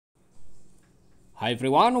Hi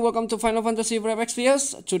everyone, welcome to Final Fantasy Brave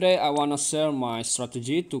XPS. Today I wanna share my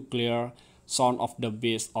strategy to clear Son of the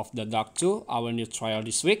Beast of the Dark 2, our new trial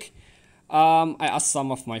this week. I asked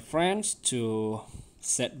some of my friends to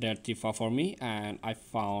set their Tifa for me and I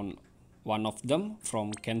found one of them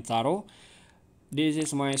from Kentaro. This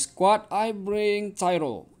is my squad. I bring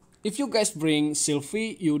Tyro. If you guys bring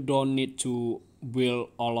Sylvie, you don't need to build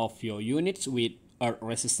all of your units with earth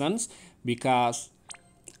resistance because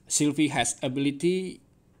Sylvie has ability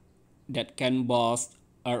that can boost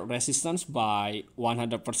earth resistance by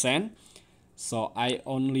 100%. So I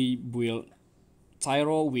only build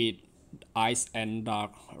Tyro with ice and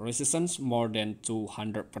dark resistance more than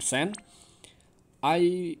 200%.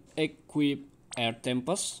 I equip Air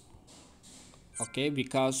Tempest, okay,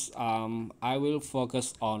 because I will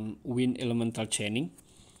focus on wind elemental chaining.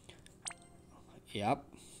 Yep.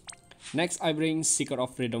 Next I bring Seeker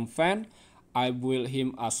of Freedom Fan. I build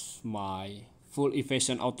him as my full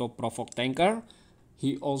evasion auto provoke tanker.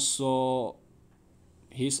 He's also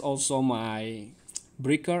my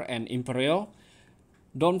breaker and imperial.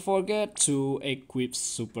 Don't forget to equip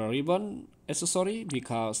super ribbon accessory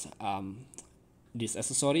because this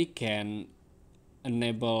accessory can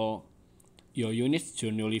enable your units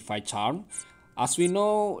to nullify charm. As we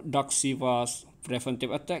know, Dark Shiva's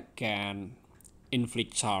preventive attack can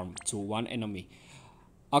inflict charm to one enemy.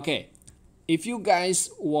 Okay, if you guys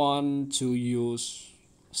want to use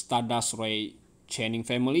Stardust Ray chaining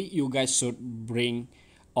family, you guys should bring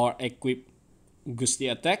or equip Gusty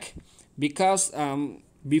attack because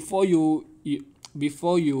before you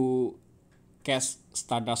cast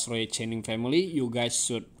Stardust Ray chaining family, you guys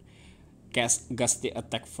should cast Gusty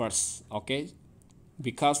attack first, okay?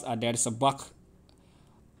 Because there is a bug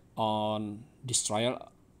on this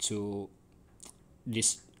trial to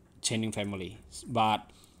this chaining family,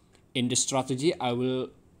 but in the strategy I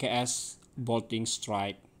will cast bolting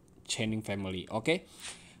strike chaining family. Okay,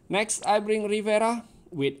 next I bring Rivera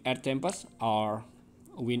with Air Tempest or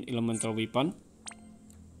wind elemental weapon.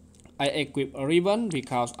 I equip a ribbon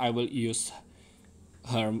because I will use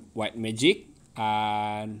her white magic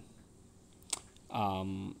and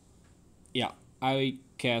yeah, I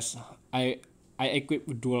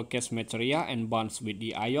equip dual cast materia and bonds with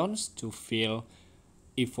the ions to feel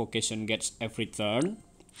evocation gets every turn.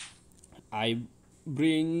 I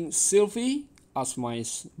bring Sylvie as my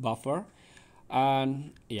buffer,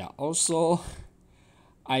 and yeah, also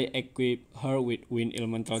I equip her with wind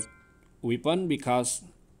elemental weapon because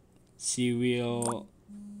she will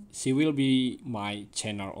be my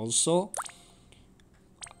channel also.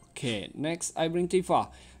 Okay, next I bring Tifa.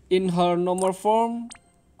 In her normal form,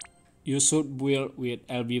 you should build with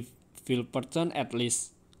LB field per turn at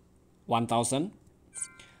least 1000,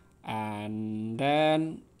 and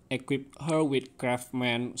then equip her with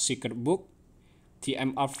Craftsman Secret Book,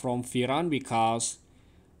 TM up from Viran because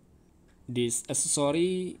this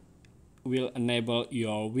accessory will enable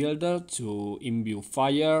your wielder to imbue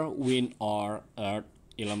fire, wind or earth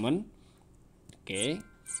element. Okay.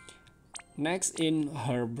 Next in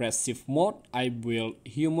her Breath mode, I build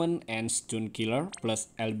Human and Stun Killer plus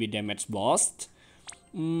LB damage boost.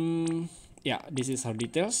 Yeah, this is her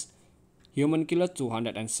details. Human Killer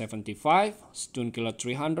 275, Stun Killer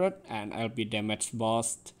 300, and LP damage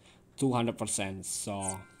boost 200%.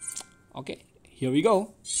 So, okay, here we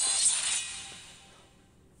go.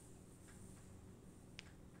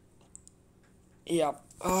 Yep,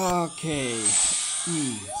 okay.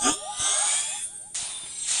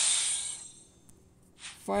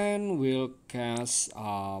 Fan will cast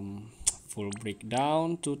full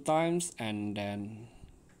breakdown 2 times and then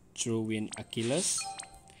True Wind Achilles.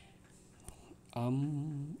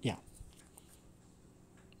 Yeah.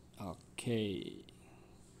 Okay.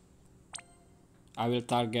 I will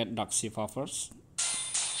target Dark Shiva first.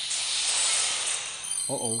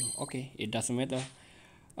 Okay, it doesn't matter.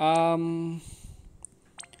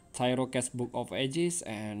 Tyro cast Book of Ages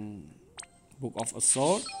and Book of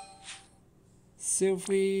Assault.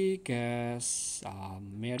 Sylvie cast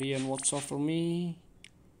Marian Watch Over Me,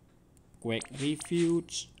 Quake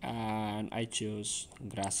Refuge, and I choose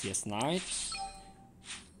Gracious Knight.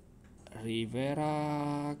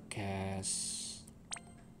 Rivera cast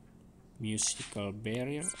Musical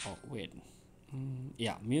Barrier. Oh wait,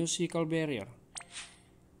 yeah, Musical Barrier.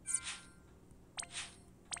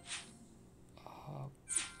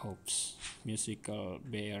 Oops, Musical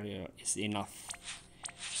Barrier is enough.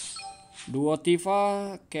 Duo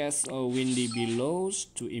Tifa cast a Windy Billows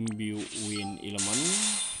to imbue wind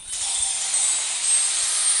element.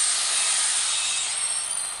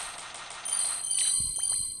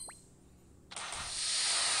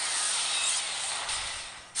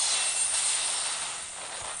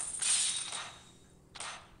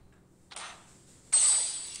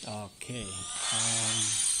 Okay.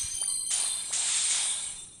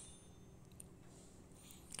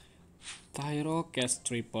 Tyro cast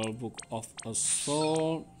triple Book of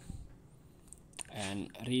Assault, and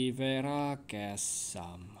Rivera cast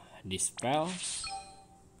some Dispel.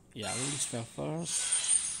 Yeah, we'll Dispel first.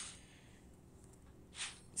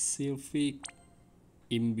 Sylvie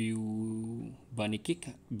imbue Bunny Kick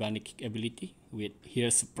ability with her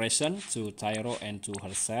suppression to Tyro and to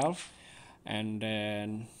herself, and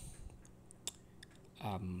then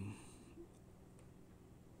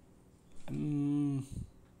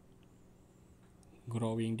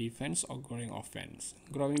growing defense or growing offense?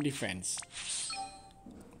 Growing defense.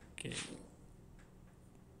 Okay.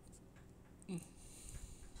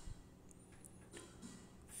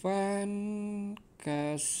 Vaan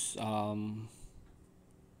cast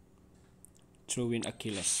Throwing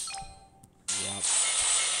Achilles. Yep.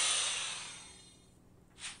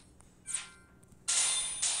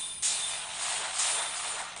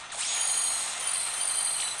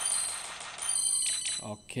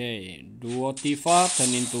 Okay, Duo Tifa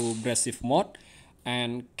turn into aggressive mode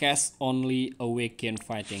and cast only Awaken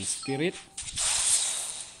Fighting Spirit.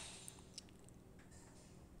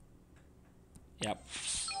 Yep.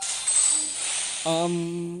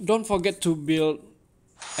 Don't forget to build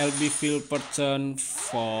LB field per turn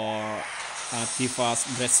for Tifa's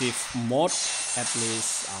aggressive mode, at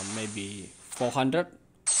least maybe 400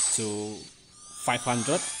 to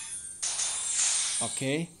 500.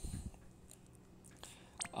 Okay.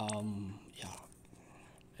 Yeah.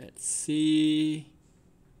 Let's see.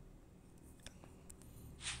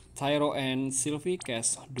 Tyro and Sylvie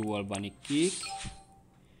cast dual Bunny Kick.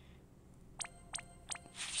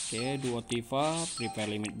 Okay, Duo Tifa prepare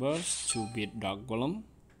Limit Burst to beat Dark Golem.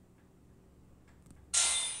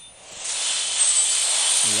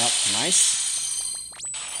 Yep, nice.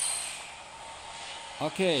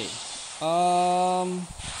 Okay.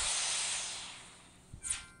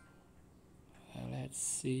 Let's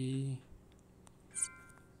see.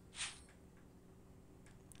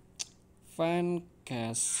 Vaan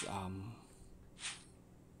cast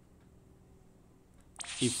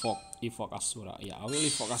Evoke Asura. Yeah, I will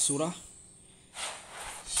Evoke Asura.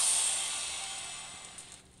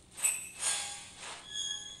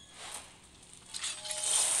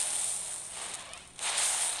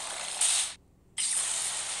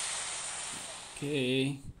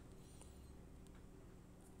 Okay.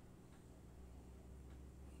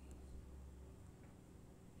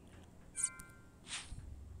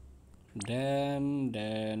 Then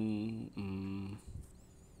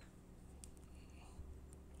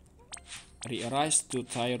re-arise to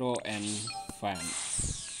Tyro and Vaan.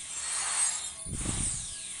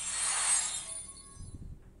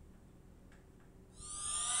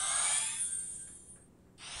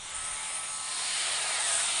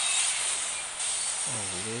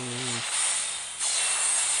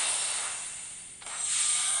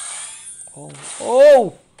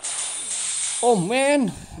 Oh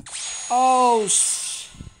man. Oh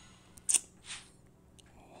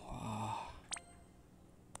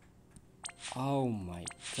oh my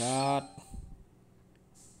god.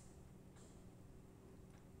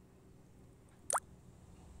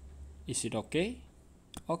 Is it okay?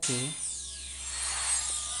 Okay.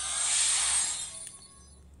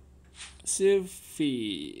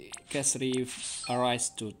 Sylvie cast arise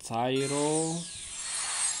to Tyro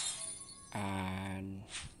and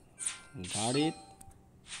got it.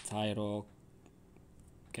 Tyro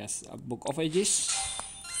cast a Book of Ages.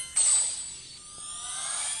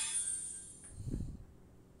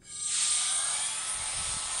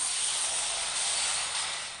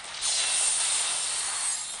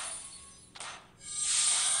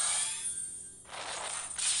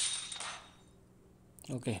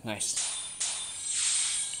 Okay, nice.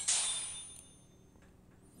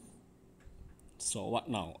 So what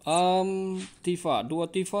now? Tifa, Duo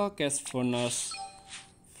Tifa cast Furnace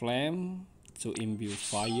Flame to imbue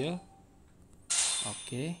fire.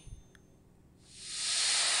 Okay.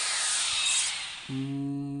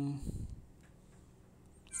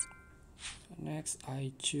 Next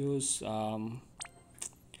I choose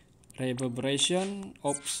Reverberation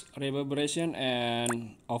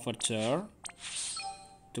and Overture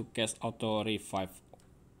to cast auto revive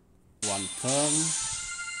one turn.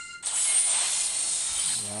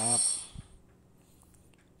 Yep.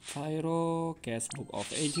 Tyro cast Book of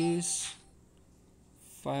Ages.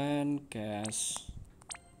 Vaan cast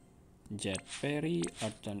Jet Fairy,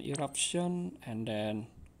 Earthen Eruption, and then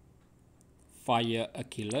Fire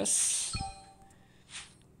Achilles.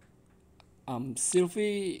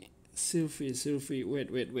 Sylvie,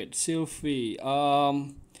 wait. Sylvie,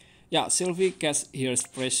 Yeah, Sylvie casts her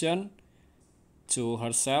expression to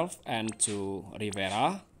herself and to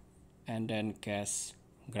Rivera, and then cast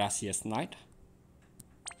Gracious Knight.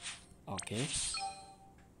 Okay,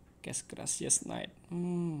 cast Gracious Knight.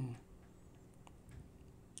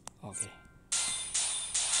 Okay.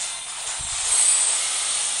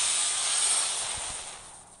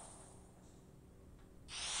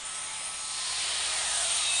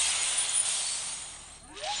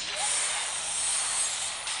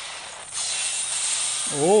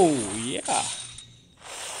 Oh yeah.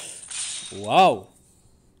 Wow.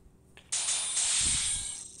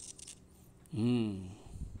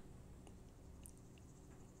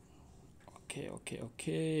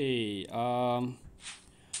 Okay.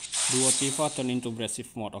 Duo Tifa turn into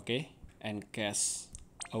aggressive mode, okay, and cast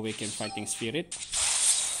Awaken Fighting Spirit.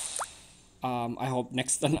 I hope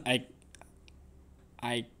next turn I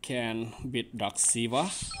can beat Dark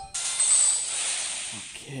Shiva.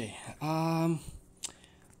 Okay.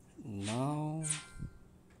 Now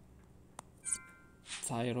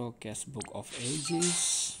Tyro cast Book of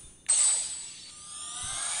Ages.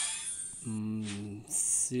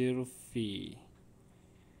 Sylvie.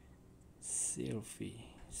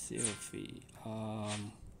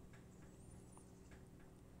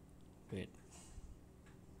 Wait.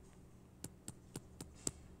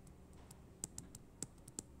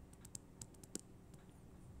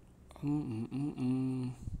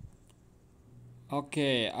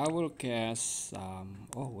 Okay, I will cast.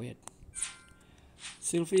 Oh wait.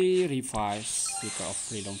 Sylvie revives Seeker of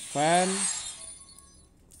Freedom Fan.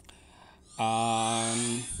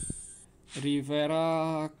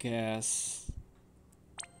 Rivera cast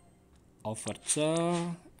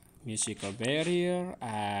Overture, Musical Barrier,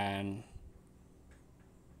 and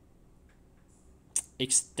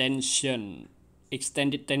Extended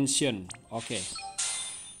Tension. Okay.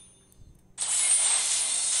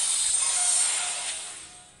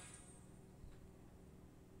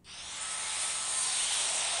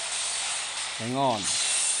 Hang on.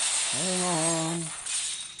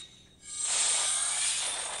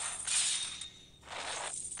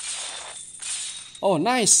 Oh,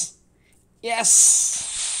 nice. Yes.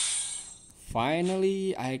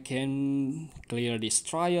 Finally, I can clear this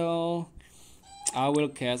trial. I will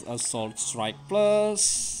cast Assault Strike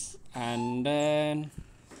Plus, and then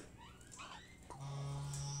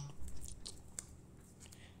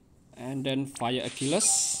Fire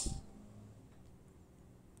Achilles.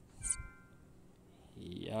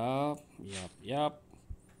 Yup.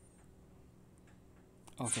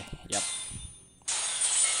 Okay, yup.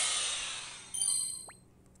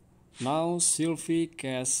 Now Sylvie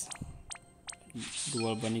casts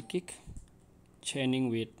Dual Bunny Kick, chaining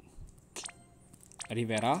with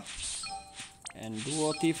Rivera, and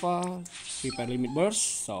Duo Tifa prepare Limit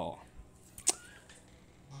Burst. So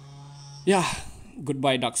yeah,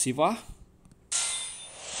 goodbye Dark Shiva.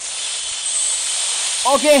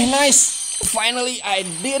 Okay, nice. Finally, I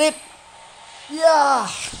did it. Yeah.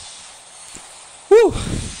 Woo.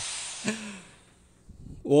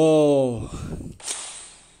 Whoa.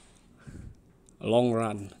 Long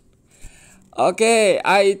run. Okay,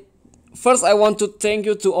 I want to thank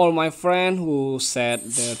you to all my friends who set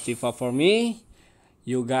the Tifa for me.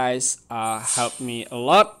 You guys helped me a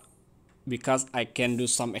lot because I can do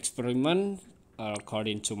some experiment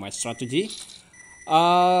according to my strategy.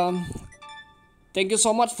 Thank you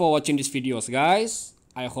so much for watching these videos, guys.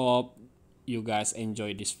 I hope you guys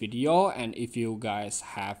enjoy this video, and if you guys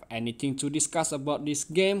have anything to discuss about this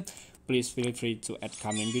game, please feel free to add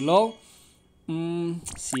comment below.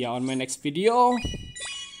 See you on my next video.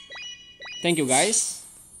 Thank you, guys.